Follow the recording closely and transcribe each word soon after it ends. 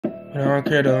I don't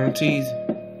care though, I'm teasing.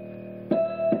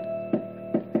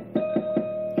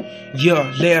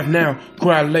 Yeah, laugh now,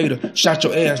 cry later. Shot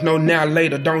your ass, no now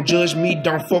later. Don't judge me,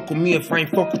 don't fuck with me if I ain't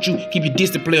fuck with you. Keep your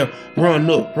distance, player. Run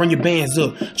up, run your bands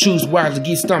up. Choose wisely,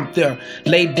 get stumped there.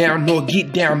 Lay down, nor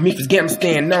get down. Memphis,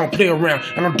 Afghanistan, I don't play around.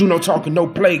 I don't do no talking, no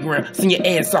playground. Send your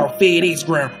ass off, FedEx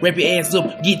ground. Wrap your ass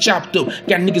up, get chopped up.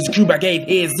 Got niggas in Cuba, I gave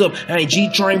heads up. I ain't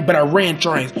G-train, but I ran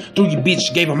trains. Threw your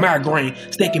bitch, gave a migraine.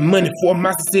 Stacking money for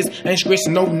my success. I ain't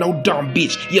stressing over no dumb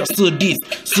bitch. Yeah, stood this,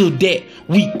 stood that.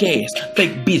 Weak ass,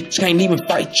 fake bitch. Can't even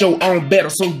fight your own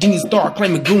battle, so then you start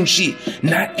claiming goon shit.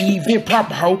 Not even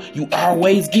proper, hoe. You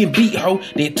always get beat, hoe.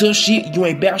 That tough shit, you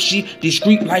ain't bout shit. This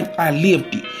street life, I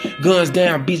lived it. Guns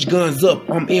down, bitch, guns up.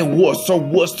 I'm in war, so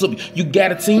what's up? You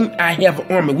got a team, I have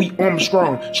an army. We army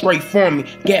strong, straight farming.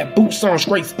 Got boots on,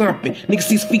 straight stomping. Nigga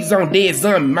 6 feet on, dead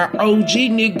zombie. My OG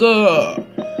nigga.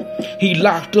 He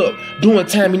locked up, doing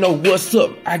time, you know what's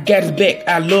up. I got his back,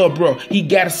 I love bro. He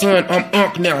got a son, I'm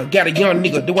unk now. Got a young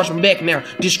nigga, they watch my back now.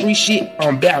 This street shit,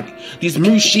 I'm bout it. This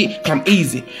music shit, come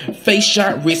easy. Face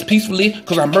shot, rest peacefully,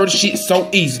 cause I murder shit so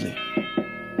easily.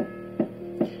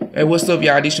 Hey, what's up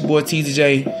y'all, this your boy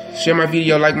TezzyJayy. Share my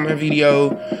video, like my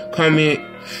video, comment.